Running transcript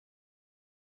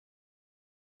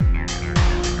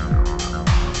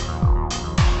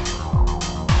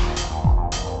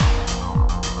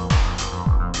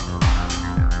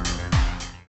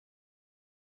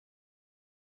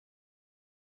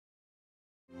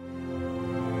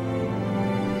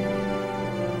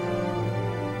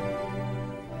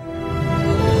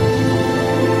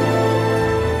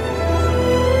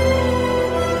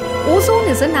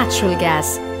is a natural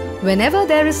gas. Whenever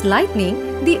there is lightning,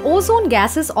 the ozone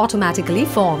gas is automatically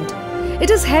formed.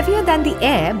 It is heavier than the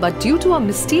air, but due to a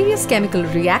mysterious chemical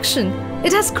reaction,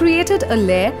 it has created a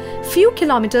layer few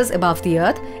kilometers above the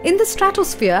Earth in the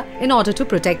stratosphere in order to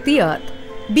protect the Earth.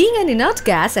 Being an inert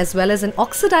gas as well as an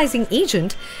oxidizing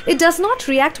agent, it does not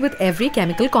react with every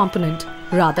chemical component,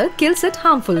 rather kills it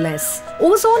harmfulness.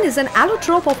 Ozone is an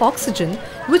allotrope of oxygen,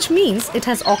 which means it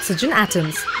has oxygen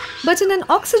atoms. But in an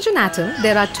oxygen atom,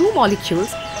 there are 2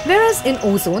 molecules, whereas in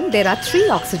ozone, there are 3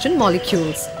 oxygen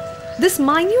molecules. This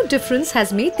minute difference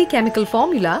has made the chemical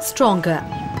formula stronger.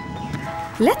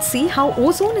 Let's see how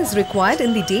ozone is required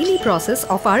in the daily process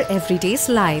of our everyday's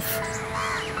life.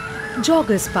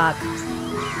 Joggers Park.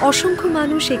 অসংখ্য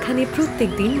মানুষ এখানে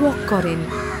প্রত্যেকদিন walk করেন,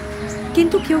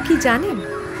 কিন্তু কেউ কি জানেন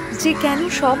যে কেন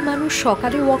সব মানুষ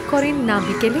সকালে ওয়াক করেন না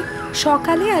বিকেলে?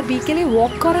 সকালে আর বিকেলে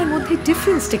ওয়াক করার মধ্যে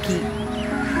ডিফারেন্সটা কি?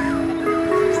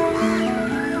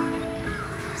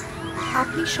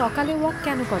 আপনি সকালে ওয়াক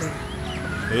কেন করেন?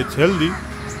 It's healthy.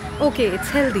 Okay, it's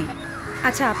healthy.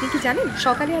 আচ্ছা, আপনি কি জানেন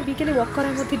সকালে আর বিকেলে ওয়াক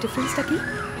করার মধ্যে ডিফারেন্সটা কি?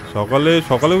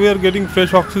 সকালে we are getting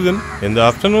fresh oxygen. In the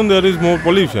afternoon there is more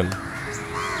pollution.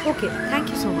 Okay, thank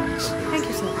you so much. Thank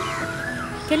you so much.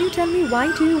 Can you tell me why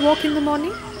do you walk in the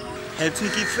morning? Helps me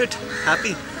keep fit,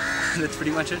 happy. That's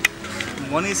pretty much it.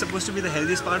 Morning is supposed to be the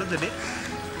healthiest part of the day.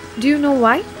 Do you know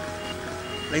why?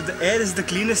 Like the air is the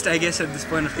cleanest, I guess, at this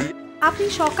point of time. আপনি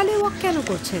সকালে walk কেন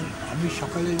করছেন? আমি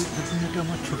সকালে এটা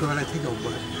আমার ছোটবেলা থেকে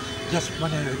অভ্যাস। জাস্ট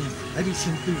মানে ভেরি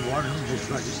সিম্পল ওয়ার্ড আমি বলতে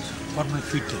পারি ফর মাই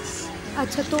ফিটনেস।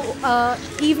 আচ্ছা, তো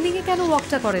ইভিনিং এ কেন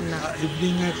ওয়াকটা করেন না?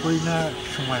 ইভিনিং এ করি না,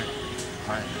 সময়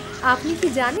হয়। আপনি কি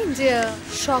জানেন যে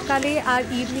সকালে আর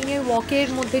ইভিনিং এর ওয়াকের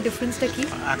মধ্যে ডিফারেন্সটা কি?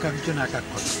 এক একজন এক এক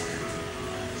কথা।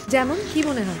 যেমন কি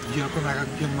মনে হয়? যেরকম এক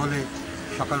একজন বলে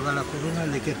সকালবেলা করো না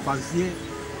লেকের পাশ দিয়ে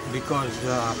because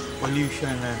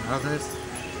pollution and others,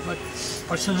 but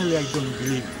personally I don't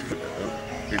believe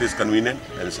it is convenient,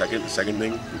 and second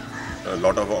thing, a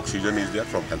lot of oxygen is there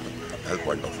from health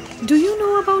point of view. Do you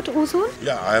know about ozone?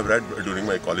 Yeah, I have read during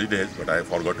my college days, but I have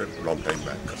forgotten a long time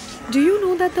back. Do you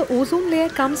know that the ozone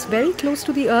layer comes very close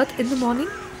to the earth in the morning?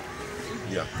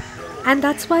 Yeah. And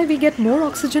that's why we get more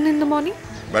oxygen in the morning?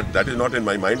 But that is not in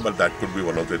my mind, but that could be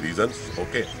one of the reasons,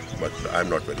 okay, but I am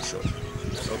not very sure.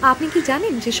 আপনি কি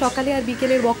জানেন যে সকালে আর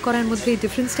বিকেলের walk করার মধ্যে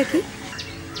ডিফারেন্সটা কি?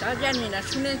 জানি না,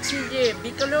 শুনেছি যে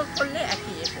বিকেলেও করলে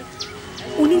একই এফেক্ট।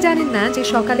 উনি জানেন না যে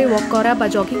সকালে ওয়াক করা বা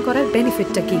জগিং করার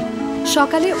বেনিফিটটা কি।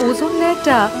 সকালে ওজোন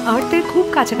লেয়ারটা আর্থের খুব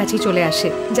কাছাকাছি চলে আসে,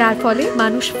 যার ফলে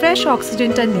মানুষ ফ্রেশ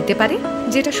অক্সিজেনটা নিতে পারে,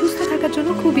 যেটা সুস্থ থাকার জন্য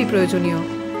খুবই প্রয়োজনীয়।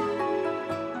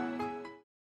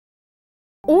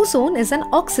 Ozone is an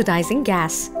oxidizing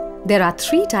gas. There are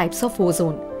 3 types of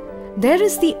ozone. There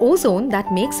is the ozone that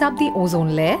makes up the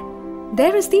ozone layer.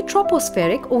 There is the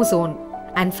tropospheric ozone.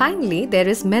 And finally, there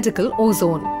is medical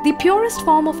ozone, the purest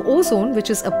form of ozone which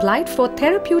is applied for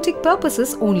therapeutic purposes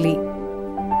only.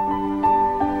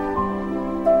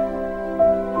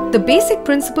 The basic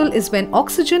principle is when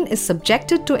oxygen is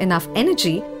subjected to enough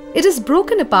energy, it is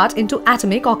broken apart into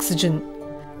atomic oxygen.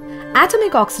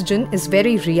 Atomic oxygen is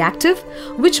very reactive,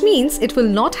 which means it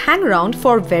will not hang around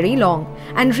for very long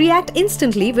and react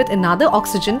instantly with another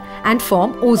oxygen and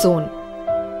form ozone.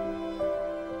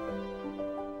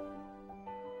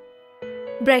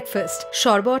 Breakfast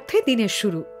সর্বঅর্থে দিনের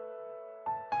শুরু।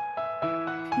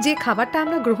 যে খাবারটা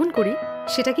আমরা গ্রহণ করি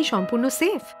সেটা কি সম্পূর্ণ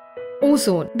safe?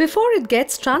 Ozone, before it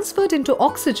gets transferred into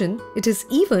oxygen, it is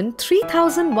even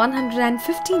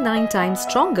 3,159 times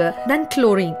stronger than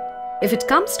chlorine. If it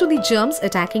comes to the germs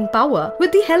attacking power,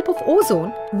 with the help of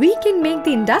ozone, we can make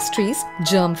the industries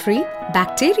germ-free,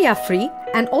 bacteria-free,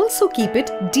 and also keep it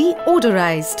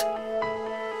deodorized.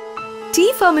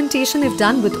 Tea fermentation, if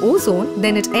done with ozone,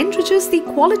 then it enriches the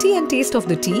quality and taste of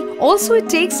the tea. Also, it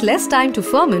takes less time to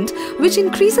ferment, which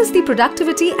increases the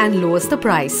productivity and lowers the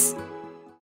price.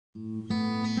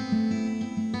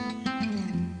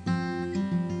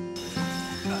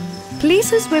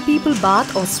 Places where people bath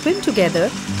or swim together,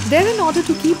 there in order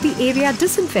to keep the area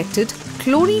disinfected,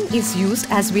 chlorine is used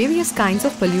as various kinds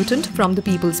of pollutant from the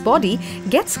people's body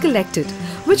gets collected,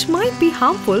 which might be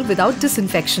harmful without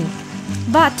disinfection.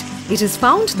 But it is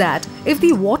found that if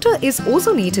the water is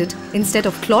ozonated instead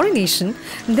of chlorination,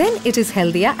 then it is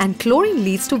healthier and chlorine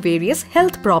leads to various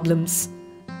health problems.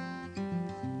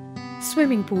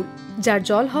 Swimming pool, যার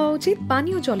জল হওয়া উচিত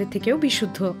পানীয় জলের থেকেও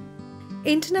বিশুদ্ধ।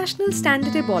 International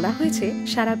স্ট্যান্ডার্ডে বলা হয়েছে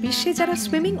সারা বিশ্বে যারা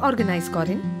সুইমিং অর্গানাইজ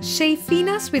করেন, সেই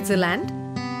ফিনা সুইজারল্যান্ড,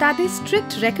 তাদের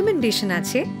স্ট্রিক্ট রেকমেন্ডেশন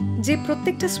আছে যে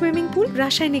প্রত্যেকটা সুইমিং পুল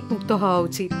রাসায়নিক মুক্ত হওয়া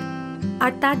উচিত।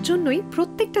 আর তার জন্যই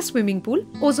প্রত্যেকটা সুইমিং পুল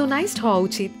ওজোনাইজড হওয়া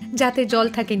উচিত, যাতে জল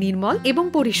থাকে নির্মল এবং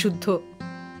পরিশুদ্ধ।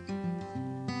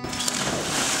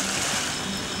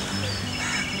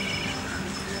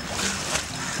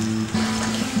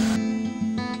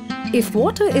 If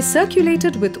water is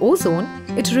circulated with ozone,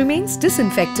 it remains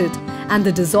disinfected and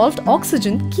the dissolved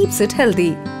oxygen keeps it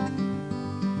healthy.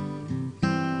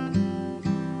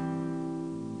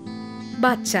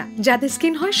 বাচ্চা যাদের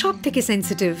স্কিন হয় সবথেকে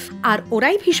সেনসিটিভ আর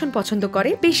ওরাই ভীষণ পছন্দ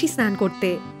করে বেশি স্নান করতে।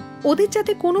 ওদের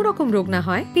যাতে কোনো রকম রোগ না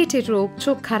হয়, পেটের রোগ,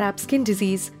 চোখ খারাপ, স্কিন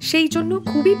ডিজিজ, সেই জন্য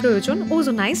খুবই প্রয়োজন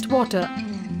ওজোনাইজড ওয়াটার।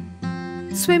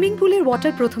 সুইমিং পুলের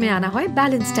ওয়াটার প্রথমে আনা হয়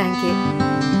ব্যালেন্স ট্যাঙ্কে।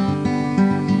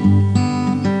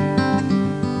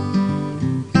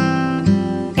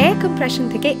 এয়ার কম্প্রেশন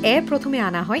থেকে এয়ার প্রথমে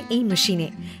আনা হয় এই মেশিনে,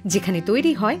 যেখানে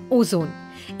তৈরি হয় ওজোন।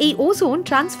 এই ওজোন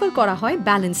ট্রান্সফার করা হয়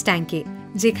ব্যালেন্স ট্যাঙ্কে,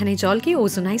 যেখানে জলকে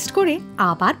ওজোনাইজড করে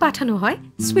আবার পাঠানো হয়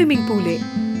সুইমিং পুলে।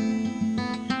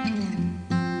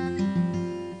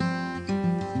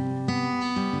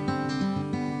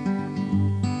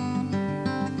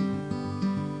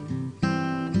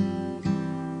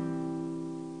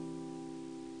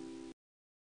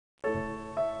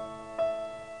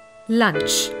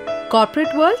 লাঞ্চ,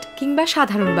 কর্পোরেট ওয়ার্ল্ড কিংবা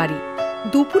সাধারণ বাড়ি,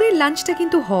 দুপুরের লাঞ্চটা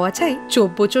কিন্তু হওয়া চাই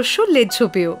চব্যচস্য লেজ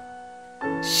ঝোপেও।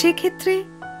 সেক্ষেত্রে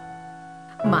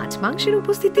মাছ মাংসের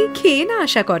উপস্থিতি খেয়ে না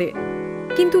আশা করে,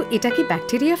 কিন্তু এটা কি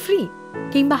ব্যাকটেরিয়া ফ্রি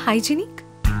কিংবা hygienic?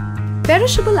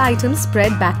 Perishable items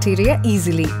spread bacteria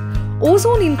easily.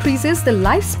 Ozone increases the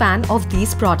lifespan of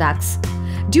these products.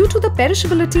 Due to the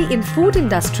perishability in food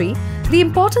industry, the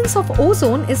importance of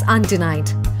ozone is undenied.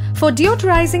 For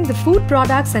deodorizing the food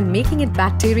products and making it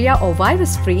bacteria or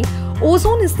virus free,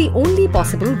 ozone is the only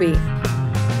possible way.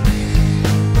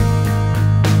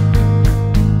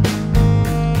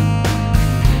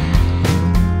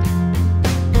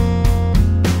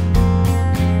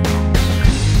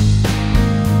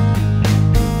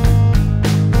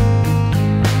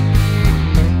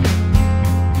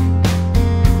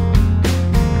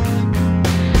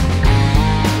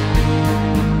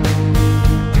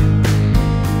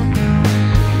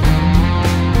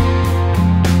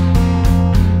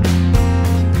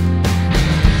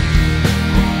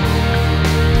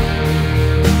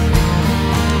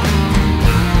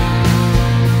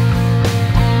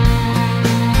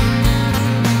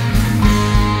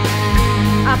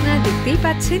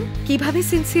 পাচ্ছেন কিভাবে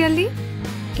sincerely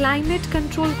climate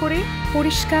control করে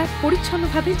পরিষ্কার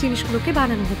পরিচ্ছন্নভাবে জিনিসগুলোকে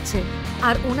বানানো হচ্ছে।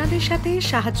 আর ওনাদের সাথে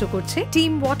সাহায্য করছে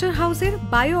টিম ওয়াটার হাউসের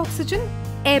বায়ো অক্সিজেন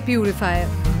এয়ার পিউরিফায়ার।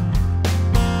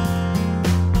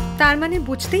 তার মানে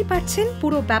বুঝতেই পারছেন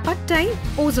পুরো ব্যাপারটাই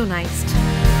ওজোনাইজড।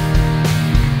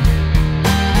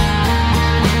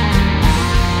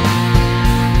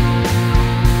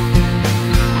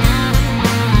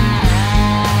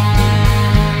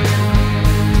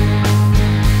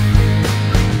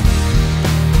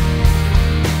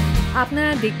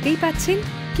 আপনারা দেখতেই পাচ্ছেন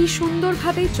কি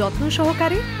সুন্দরভাবে যত্ন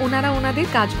সহকারে ওনারা ওনাদের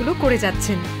কাজগুলো করে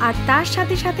যাচ্ছেন, আর তার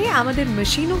সাথে সাথে আমাদের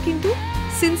মেশিনও কিন্তু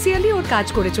সিনসিয়ারলি ওর কাজ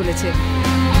করে চলেছে।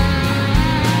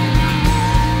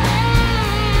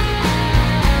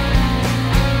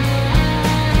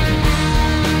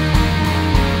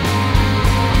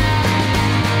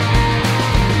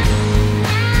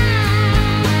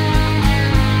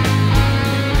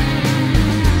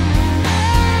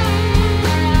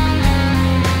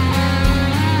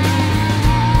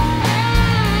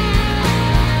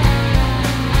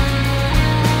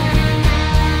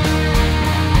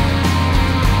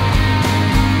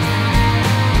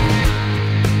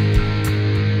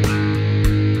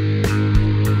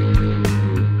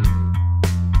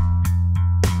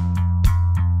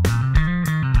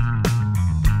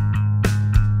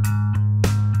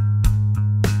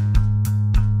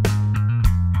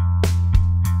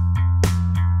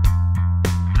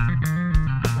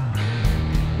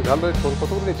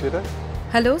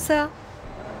 Hello sir.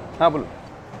 হ্যাঁ বলুন।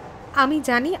 আমি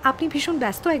জানি আপনি ভীষণ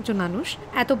ব্যস্ত একজন মানুষ,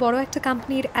 এত বড় একটা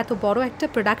কোম্পানির এত বড় একটা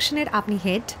প্রোডাকশনের আপনি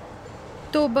হেড,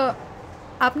 তো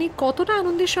আপনি কতটা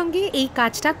আনন্দের সঙ্গে এই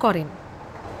কাজটা করেন?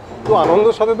 তো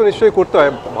আনন্দের সাথে তো নিশ্চয়ই করতে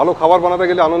হয়, ভালো খাবার বানাতে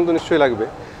গেলে আনন্দ নিশ্চয়ই লাগবে।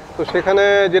 তো সেখানে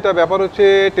যেটা ব্যাপার হচ্ছে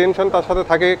টেনশন তার সাথে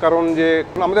থাকে, কারণ যে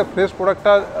আমাদের ফ্রেশ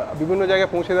প্রোডাক্টটা বিভিন্ন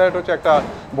জায়গায় পৌঁছে দেওয়াটা হচ্ছে একটা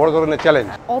বড় ধরনের চ্যালেঞ্জ।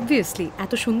 অবভিয়াসলি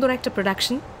এত সুন্দর একটা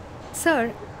প্রোডাকশন। স্যার,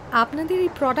 আপনাদের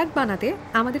এই প্রোডাক্ট বানাতে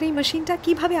আমাদের এই মেশিনটা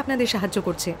কিভাবে আপনাদের সাহায্য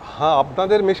করছে? হ্যাঁ,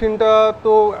 আপনাদের মেশিনটা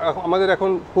তো আমাদের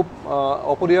এখন খুব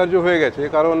অপরিহার্য হয়ে গেছে,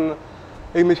 কারণ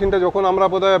এই মেশিনটা যখন আমরা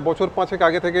বোধহয় বছর 5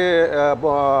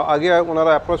 আগে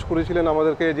ওনারা অ্যাপ্রোচ করেছিলেন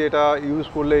আমাদেরকে যে এটা ইউজ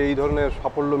করলে এই ধরনের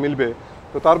সাফল্য মিলবে।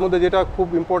 তো তার মধ্যে যেটা খুব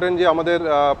ইম্পর্টেন্ট যে আমাদের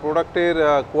প্রোডাক্টের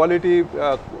কোয়ালিটি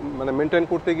মানে মেনটেন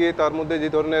করতে গিয়ে তার মধ্যে যে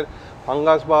ধরনের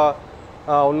ফাঙ্গাস বা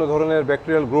অন্য ধরনের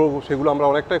ব্যাকটেরিয়াল গ্রো সেগুলো আমরা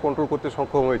অনেকটাই কন্ট্রোল করতে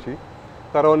সক্ষম হয়েছি।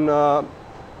 কারণ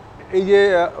এই যে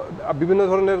বিভিন্ন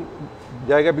ধরনের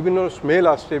জায়গায় বিভিন্ন স্মেল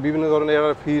আসছে, বিভিন্ন ধরনের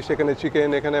ফিশ, এখানে চিকেন,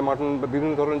 এখানে মাটন,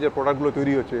 বিভিন্ন ধরনের যে প্রোডাক্টগুলো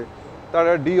তৈরি হচ্ছে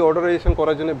তারা ডিঅর্ডারাইজেশন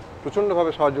করার জন্য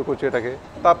প্রচণ্ডভাবে সাহায্য করছে এটাকে।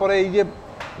 তারপরে এই যে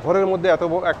ঘরের মধ্যে এত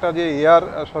একটা যে এয়ার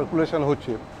সার্কুলেশন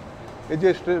হচ্ছে, এই যে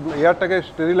এয়ারটাকে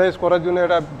স্টেরিলাইজ করার জন্য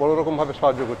এটা বড় রকমভাবে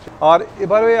সাহায্য করছে। আর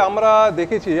এবারে আমরা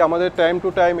দেখেছি আমাদের টাইম টু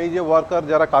টাইম এই যে ওয়ার্কার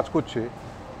যারা কাজ করছে,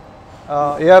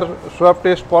 এয়ার সোয়াব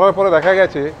টেস্ট করার পরে দেখা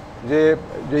গেছে যে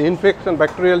যে ইনফেকশন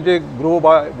ব্যাকটেরিয়াল যে গ্রো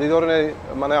বা যে ধরনের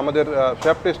মানে আমাদের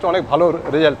সোয়াব টেস্টে অনেক ভালো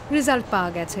রেজাল্ট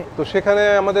পাওয়া গেছে। তো সেখানে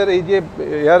আমাদের এই যে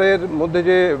এয়ারের মধ্যে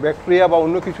যে ব্যাকটেরিয়া বা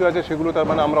অন্য কিছু আছে সেগুলো তার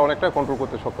মানে আমরা অনেকটা কন্ট্রোল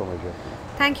করতে সক্ষম হয়েছি।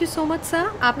 Thank you so much sir,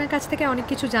 আপনার কাছ থেকে অনেক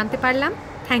কিছু জানতে পারলাম।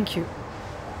 Thank you.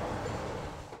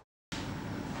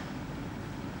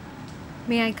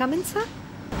 May I come in sir?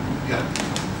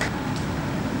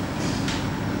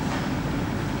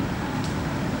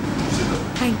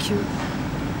 Thank you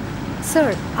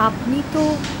sir. আপনি তো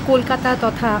কলকাতা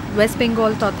তথা ওয়েস্ট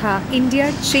বেঙ্গল তথা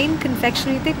ইন্ডিয়ার চেইন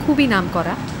কনফেকশনারিতে খুবই নাম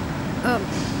করা।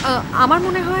 আমার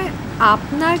মনে হয়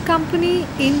আপনার কোম্পানি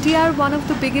ইন্ডিয়ার one of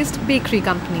the biggest bakery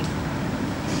company.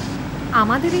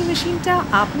 আমাদের এই মেশিনটা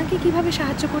আপনাকে কিভাবে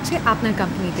সাহায্য করছে আপনার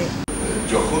কোম্পানিতে?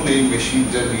 যখন এই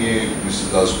মেশিনটা নিয়ে মিস্টার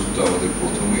দাশগুপ্ত আমাদের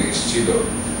প্রথমে এসেছিল,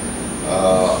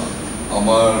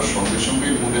 আমার সঙ্গে সঙ্গে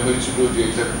মনে হয়েছিল যে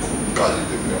এটা খুব কাজে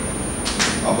দেবে।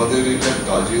 আমাদের এটা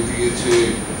কাজে দিয়েছে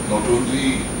not only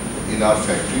in our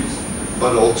factories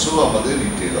but also আমাদের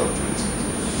রিটেল আউটলেটস।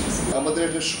 আমাদের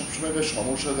একটা সবসময় একটা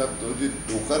সমস্যা থাকতো যে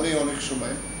দোকানে অনেক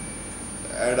সময়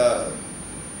একটা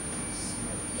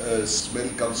স্মেল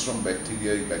কামস ফ্রম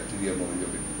ব্যাকটেরিয়া, এই ব্যাকটেরিয়া মরে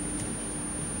যাবে।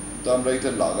 তো আমরা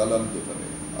এটা লাগালাম দোকানে,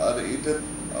 আর এটা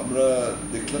আমরা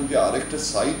দেখলাম যে আরেকটা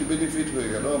সাইড বেনিফিট হয়ে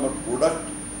গেল, আমার প্রোডাক্ট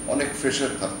অনেক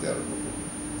ফ্রেশার থাকতে আরম্ভ করবে।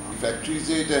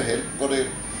 ফ্যাক্টরিজে এটা হেল্প করে,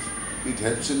 it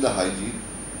helps in the hygiene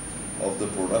of the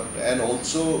product and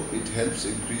also it helps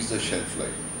increase the shelf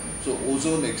life. So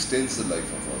ozone extends the life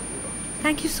of our product.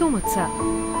 Thank you so much, sir.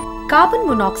 Carbon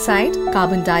monoxide,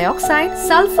 carbon dioxide,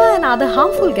 sulfur and other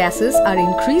harmful gases are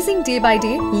increasing day by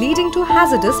day, leading to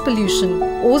hazardous pollution.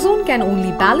 Ozone can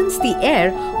only balance the air,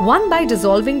 one by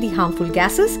dissolving the harmful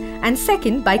gases and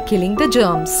second by killing the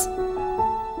germs.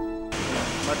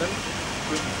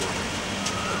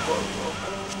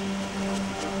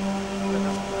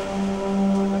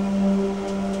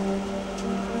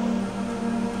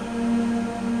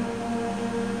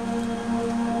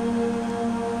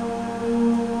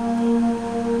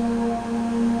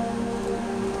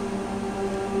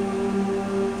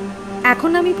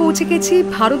 এখন আমি পৌঁছে গেছি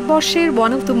ভারতবর্ষের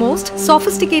one of the most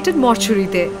sophisticated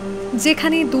মর্চুরিতে,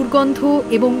 যেখানে দুর্গন্ধ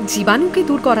এবং জীবাণুকে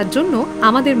দূর করার জন্য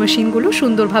আমাদের মেশিনগুলো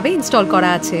সুন্দরভাবে ইনস্টল করা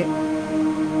আছে।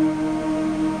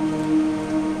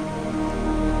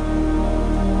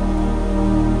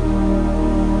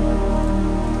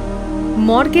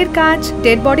 মর্গের কাজ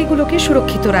ডেড বডিগুলোকে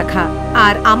সুরক্ষিত রাখা,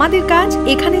 আর আমাদের কাজ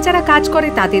এখানে যারা কাজ করে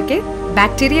তাদেরকে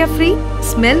ব্যাকটেরিয়া ফ্রি,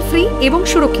 স্মেল ফ্রি এবং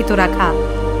সুরক্ষিত রাখা।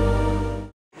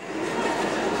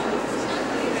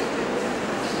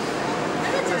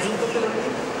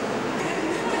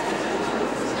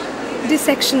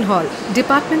 Dissection Hall,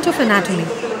 Department of Anatomy.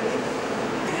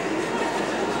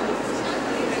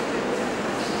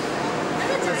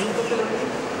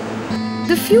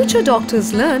 The future doctors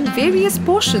learn various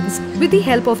portions with the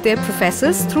help of their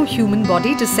professors through human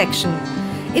body dissection.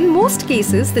 In most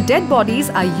cases, the dead bodies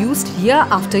are used year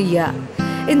after year.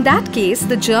 In that case,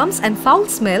 the germs and foul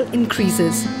smell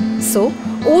increases. So,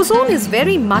 ozone is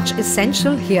very much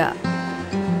essential here.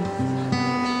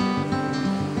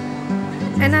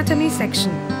 Anatomy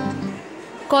section.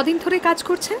 কদিন ধরে কাজ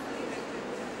করছেন?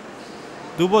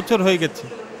 2 বছর হয়ে গেছে।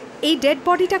 এই dead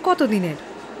বডিটা কত দিনের?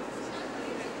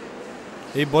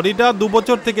 এই বডিটা 2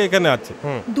 বছর থেকে এখানে আছে।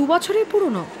 2 বছরের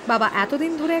পুরনো? বাবা,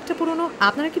 এতদিন ধরে একটা পুরনো,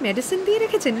 আপনারা কি মেডিসিন দিয়ে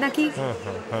রেখেছেন নাকি?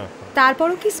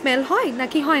 তারপরও কি স্মেল হয়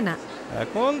নাকি হয় না?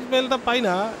 এখন স্মেলটা পাই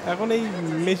না, এখন এই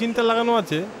মেশিনটা লাগানো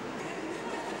আছে।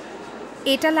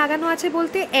 এটা লাগানো আছে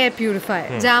বলতে এয়ার পিউরিফায়ার,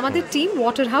 যা আমাদের টিম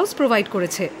ওয়াটারহাউস প্রোভাইড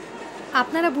করেছে।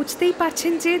 আপনারা বুঝতেই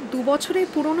পারছেন যে 2 বছরের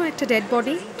পুরনো একটা ডেড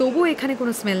বডি, তবুও এখানে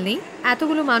কোনো স্মেল নেই।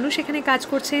 এতগুলো মানুষ এখানে কাজ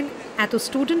করছেন, এত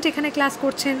স্টুডেন্ট এখানে ক্লাস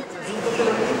করছেন।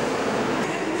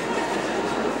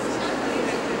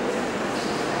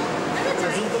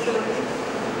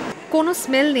 কোনো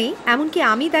স্মেল নেই, এমনকি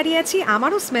আমি দাঁড়িয়ে আছি,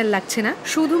 আমারও স্মেল লাগছে না।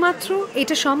 শুধুমাত্র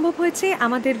এটা সম্ভব হয়েছে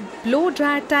আমাদের ব্লো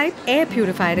ড্রায়ার টাইপ এয়ার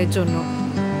পিউরিফায়ারের জন্য।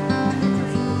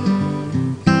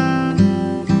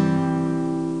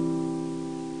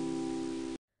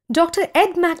 Dr.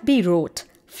 Ed McBee wrote,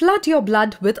 "Flood your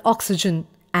blood with oxygen,"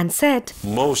 and said,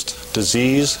 "Most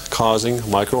disease-causing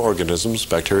microorganisms,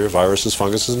 bacteria, viruses,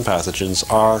 funguses, and pathogens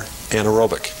are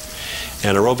anaerobic.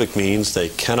 Anaerobic means they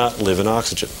cannot live in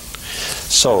oxygen.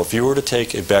 So if you were to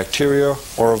take a bacteria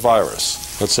or a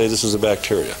virus, let's say this is a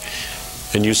bacteria,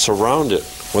 and you surround it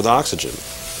with oxygen,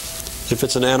 if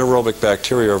it's an anaerobic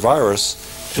bacteria or virus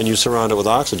and you surround it with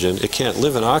oxygen, it can't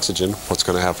live in oxygen. What's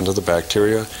going to happen to the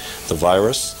bacteria, the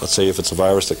virus? Let's say if it's a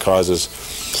virus that causes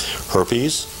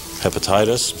herpes,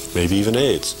 hepatitis, maybe even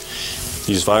AIDS.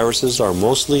 These viruses are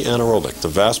mostly anaerobic. The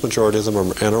vast majority of them are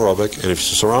anaerobic, and if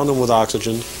you surround them with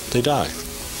oxygen, they die.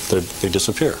 They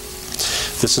disappear.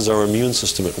 This is our immune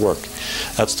system at work.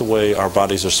 That's the way our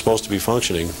bodies are supposed to be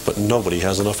functioning, but nobody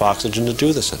has enough oxygen to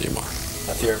do this anymore.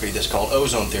 A therapy that's called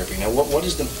ozone therapy. Now, what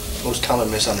is the most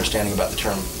common misunderstanding about the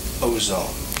term ozone?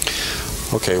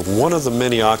 Okay, one of the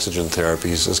many oxygen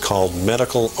therapies is called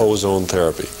medical ozone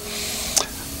therapy.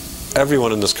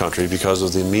 Everyone in this country, because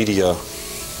of the media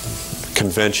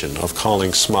convention of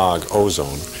calling smog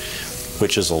ozone,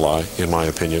 which is a lie, in my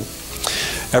opinion,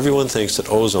 everyone thinks that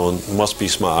ozone must be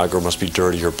smog or must be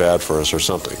dirty or bad for us or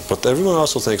something. But everyone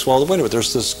also thinks, well, wait a minute,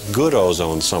 there's this good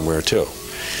ozone somewhere too.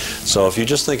 So if you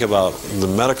just think about the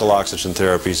medical oxygen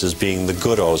therapies as being the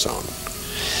good ozone,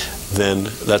 then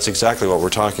that's exactly what we're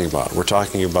talking about. We're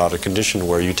talking about a condition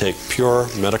where you take pure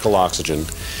medical oxygen,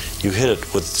 you hit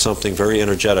it with something very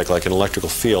energetic like an electrical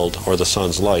field or the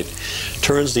sun's light,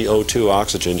 turns the O2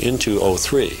 oxygen into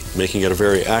O3, making it a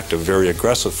very active, very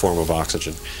aggressive form of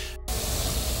oxygen.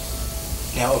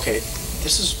 Now, okay,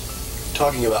 this is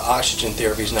talking about oxygen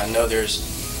therapies, and I know there's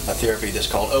a therapy that's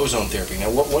called ozone therapy. Now,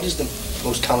 what is the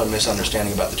most common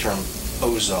misunderstanding about the term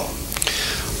ozone?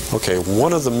 Okay,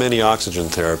 one of the many oxygen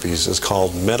therapies is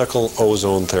called medical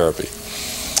ozone therapy.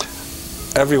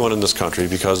 Everyone in this country,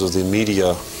 because of the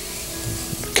media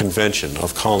convention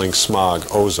of calling smog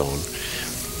ozone,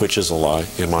 which is a lie,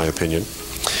 in my opinion,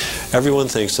 everyone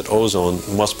thinks that ozone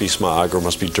must be smog or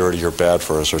must be dirty or bad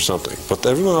for us or something. But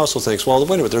everyone also thinks, well,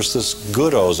 wait a minute, there's this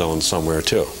good ozone somewhere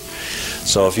too.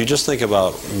 So if you just think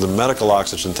about the medical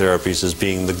oxygen therapies as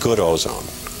being the good ozone,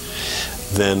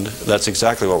 then that's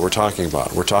exactly what we're talking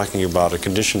about. We're talking about a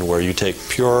condition where you take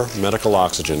pure medical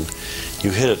oxygen,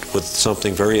 you hit it with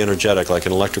something very energetic like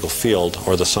an electrical field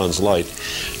or the sun's light,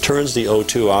 turns the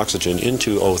O2 oxygen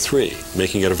into O3,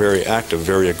 making it a very active,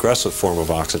 very aggressive form of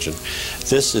oxygen.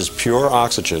 This is pure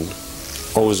oxygen,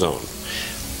 ozone.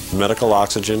 Medical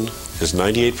oxygen is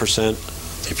 98%.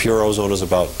 The pure ozone is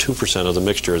about 2% of the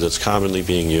mixture that's commonly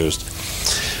being used.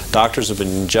 Doctors have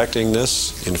been injecting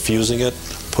this, infusing it,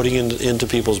 putting it into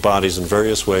people's bodies in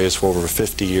various ways for over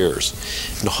 50 years,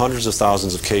 in hundreds of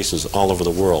thousands of cases all over the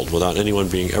world, without anyone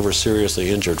being ever seriously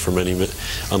injured from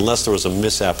unless there was a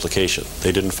misapplication.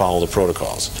 They didn't follow the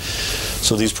protocols.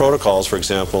 So these protocols, for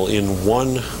example, in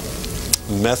one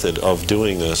method of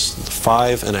doing this,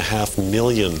 5.5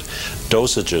 million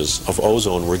dosages of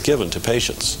ozone were given to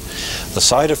patients. The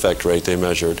side effect rate they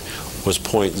measured was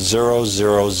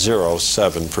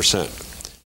 0.0007%.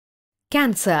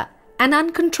 Cancer, an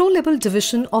uncontrollable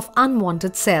division of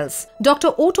unwanted cells.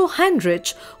 Dr. Otto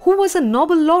Heinrich, who was a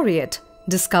Nobel laureate,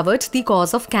 discovered the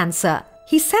cause of cancer.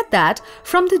 He said that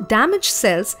from the damaged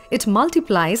cells, it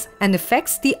multiplies and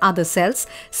affects the other cells,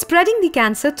 spreading the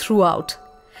cancer throughout.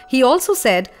 He also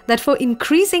said that for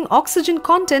increasing oxygen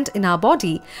content in our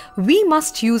body, we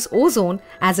must use ozone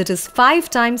as it is 5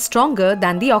 times stronger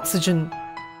than the oxygen.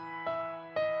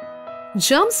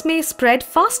 Germs may spread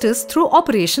fastest through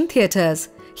operation theatres.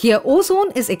 Here,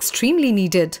 ozone is extremely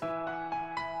needed.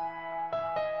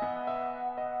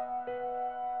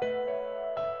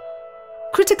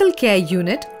 Critical Care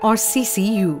Unit or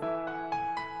CCU.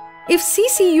 If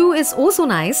CCU is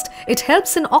ozonized, it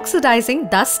helps in oxidizing,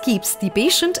 thus keeps the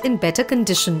patient in better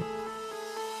condition.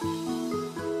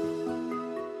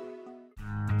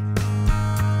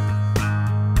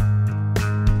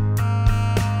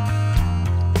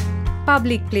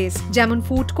 Public place যেমন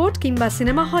food court কিংবা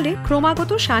cinema হলে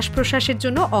ক্রমাগত শ্বাস-প্রশ্বাসের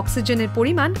জন্য অক্সিজেনের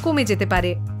পরিমাণ কমে যেতে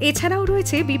পারে। এছাড়াও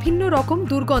রয়েছে বিভিন্ন রকম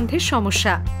দুর্গন্ধের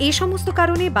সমস্যা। এই সমস্ত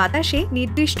কারণে বাতাসে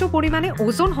নির্দিষ্ট পরিমাণে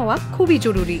ওজোন হওয়া খুবই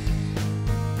জরুরি।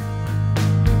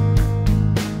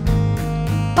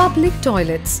 Public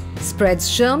toilets spreads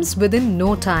germs within no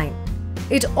time.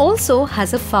 It also has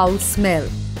a foul smell,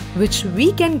 which we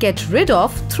can get rid of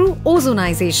through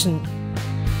ozonization.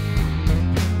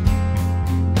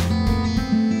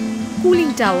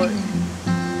 Cooling tower.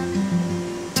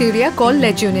 Bacteria called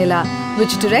Legionella,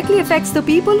 which directly affects the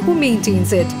people who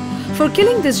maintains it. For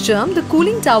killing this germ, the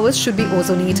cooling towers should be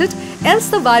ozonated, else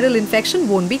the viral infection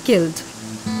won't be killed.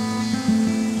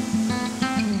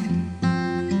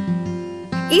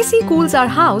 AC cools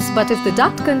our house, but if the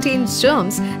duct contains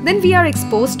germs, then we are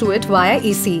exposed to it via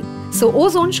AC. So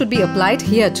ozone should be applied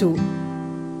here too.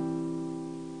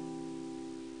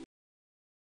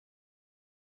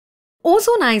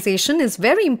 Ozonization is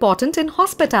very important in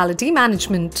hospitality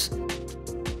management.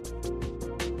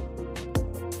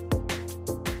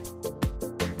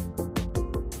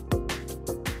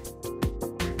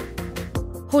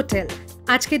 Hotel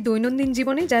আজকে দৈনন্দিন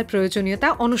জীবনে যার প্রয়োজনীয়তা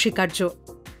অনস্বীকার্য।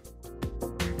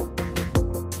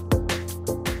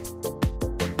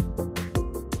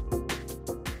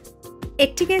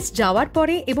 একটি guest যাওয়ার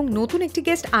পরে এবং নতুন একটি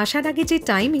গেস্ট আসার আগে যে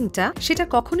টাইমিংটা, সেটা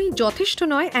কখনোই যথেষ্ট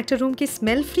নয় একটা রুমকে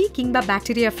স্মেল ফ্রি কিংবা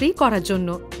ব্যাকটেরিয়া ফ্রি করার জন্য।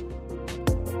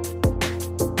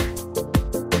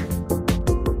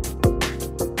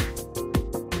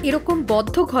 এরকম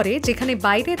বদ্ধ ঘরে যেখানে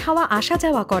বাইরের হাওয়া আসা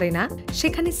যাওয়া করে না,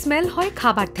 সেখানে স্মেল হয়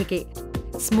খাবার থেকে,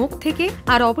 স্মোক থেকে,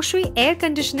 আর অবশ্যই এয়ার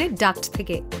কন্ডিশনের ডাক্ট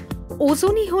থেকে।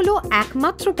 ওজোনই হলো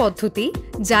একমাত্র পদ্ধতি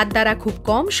যার দ্বারা খুব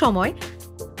কম সময়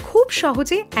খুব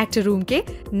সহজে একটা রুমকে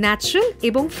ন্যাচারাল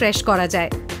এবং ফ্রেশ করা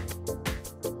যায়।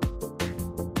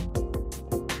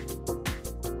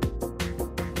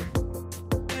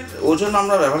 ওজোন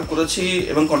আমরা ব্যবহার করেছি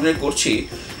এবং কন্টিনিউ করছি।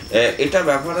 এটা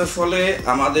ব্যবহারের ফলে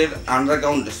আমাদের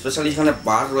আন্ডারগ্রাউন্ড, স্পেশালি এখানে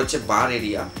বার রয়েছে, বার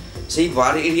এরিয়া, সেই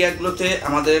বার এরিয়াগুলোতে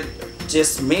আমাদের যে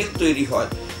স্মেল তৈরি হয়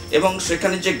এবং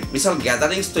সেখানে যে বিশাল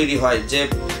গ্যাদারিংস তৈরি হয়, যে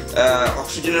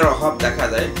অক্সিজেনের অভাব দেখা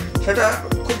দেয়, সেটা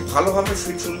খুব ভালোভাবে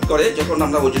ফিল করে যখন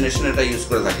আমরা ওজোনেশন এটা ইউজ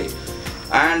করে থাকি।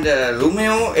 অ্যান্ড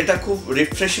রুমেও এটা খুব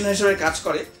রিফ্রেশন হিসেবে কাজ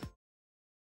করে।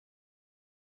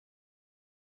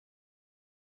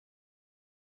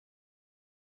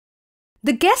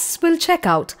 The guests will check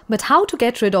out, but how to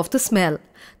get rid of the smell?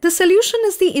 The solution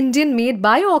is the Indian-made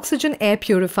bio-oxygen air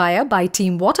purifier by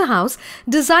Team Waterhouse,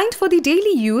 designed for the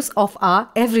daily use of our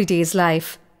everyday's life.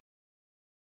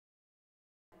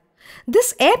 This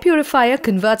air purifier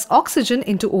converts oxygen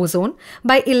into ozone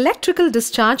by electrical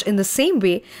discharge in the same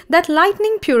way that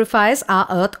lightning purifies our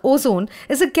Earth. Ozone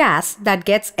is a gas that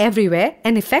gets everywhere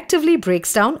and effectively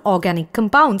breaks down organic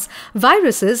compounds,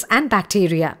 viruses and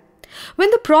bacteria. When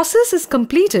the process is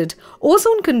completed,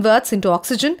 ozone converts into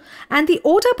oxygen and the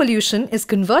odor pollution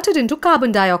is converted into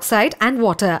carbon dioxide and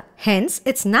water. Hence,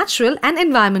 it's natural and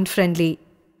environment friendly.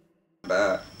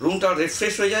 রুমটা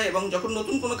refresh হয়ে যায় এবং যখন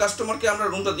নতুন কোনো কাস্টমারকে আমরা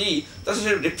রুমটা দিই, তাহলে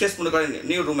সে রিফ্রেশ মনে করে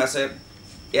new room as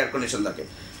air condition থাকে।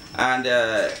 And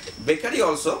bakery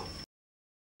also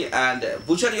and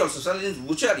বুচারি also, in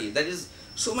butchery there is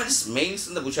so many smells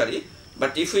in the butchery,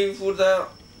 but if we put the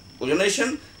ozonation,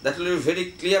 that will be very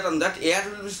clear on that, air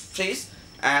will be fresh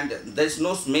and there is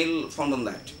no smell found on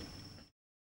that.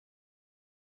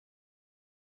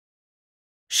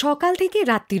 সকাল থেকে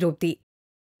রাত্রির অবধি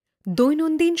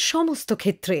দৈনন্দিন সমস্ত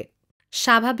ক্ষেত্রে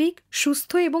স্বাভাবিক,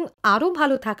 সুস্থ এবং আরও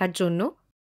ভালো থাকার জন্য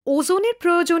ওজোনের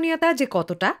প্রয়োজনীয়তা যে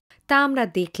কতটা, তা আমরা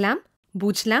দেখলাম,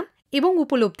 বুঝলাম এবং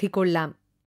উপলব্ধি করলাম।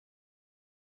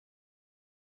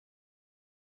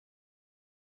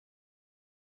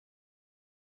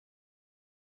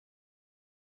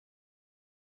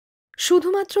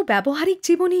 শুধুমাত্র ব্যবহারিক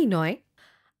জীবনেই নয়,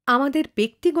 আমাদের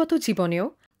ব্যক্তিগত জীবনেও,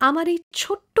 আমার এই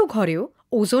ছোট্ট ঘরেও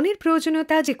ওজোনের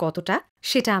প্রয়োজনীয়তা যে কতটা,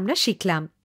 সেটা আমরা শিখলাম।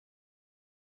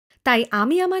 তাই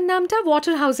আমি আমার নামটা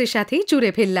ওয়াটার হাউসের সাথেই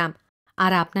জুড়ে ফেললাম।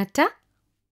 আর আপনারটা?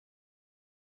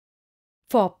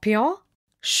 For pure,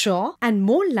 sure and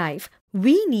more life,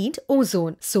 we need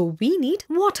ozone, so we need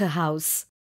Waterhouse.